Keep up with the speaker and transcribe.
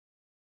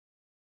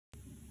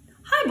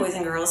Hi, boys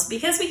and girls.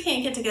 Because we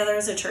can't get together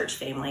as a church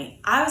family,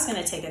 I was going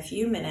to take a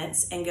few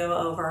minutes and go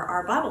over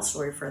our Bible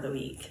story for the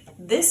week.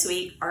 This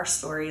week, our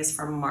story is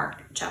from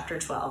Mark chapter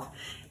 12,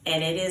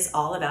 and it is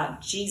all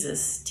about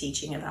Jesus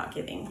teaching about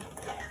giving.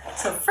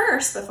 So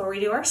first, before we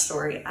do our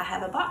story, I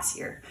have a box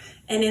here,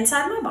 and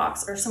inside my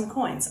box are some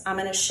coins. I'm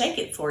going to shake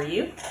it for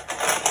you.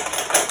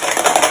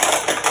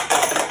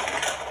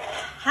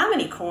 How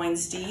many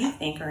coins do you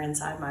think are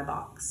inside my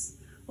box?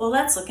 Well,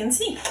 let's look and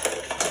see.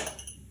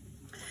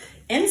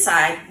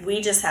 Inside, we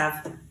just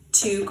have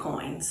 2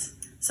 coins.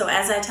 So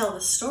as I tell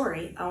the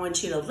story, I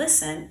want you to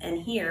listen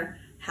and hear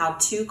how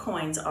 2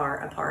 coins are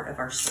a part of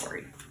our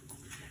story.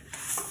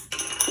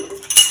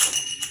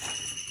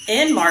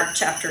 In Mark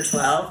chapter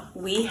 12,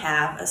 we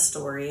have a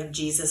story of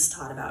Jesus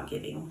taught about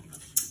giving.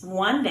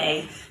 One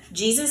day,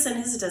 Jesus and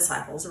his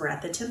disciples were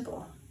at the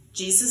temple.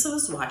 Jesus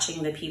was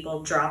watching the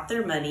people drop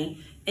their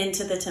money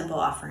into the temple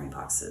offering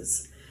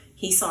boxes.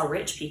 He saw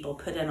rich people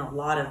put in a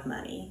lot of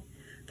money.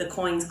 The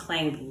coins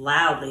clanged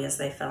loudly as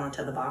they fell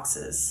into the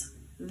boxes.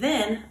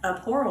 Then a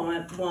poor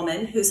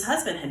woman whose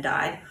husband had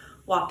died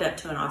walked up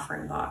to an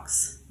offering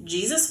box.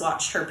 Jesus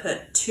watched her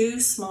put 2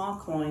 small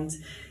coins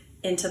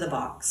into the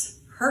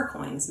box. Her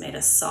coins made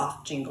a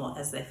soft jingle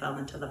as they fell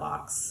into the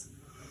box.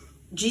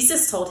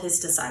 Jesus told his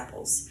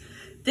disciples,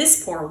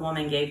 "This poor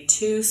woman gave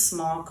 2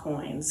 small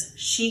coins.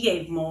 She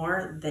gave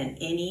more than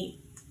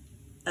any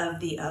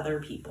of the other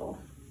people."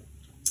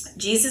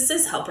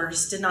 Jesus'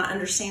 helpers did not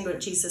understand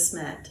what Jesus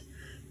meant.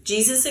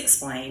 Jesus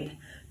explained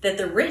that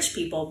the rich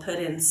people put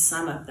in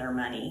some of their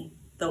money.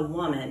 The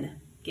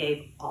woman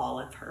gave all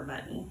of her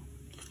money.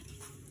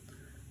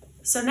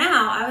 So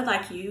now I would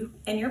like you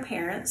and your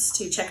parents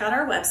to check out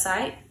our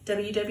website,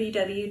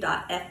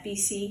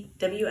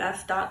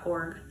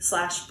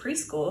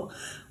 www.fbcwf.org/preschool,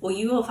 where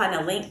you will find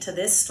a link to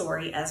this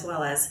story as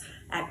well as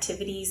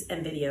activities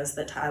and videos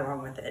that tie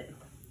along with it.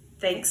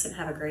 Thanks and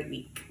have a great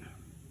week.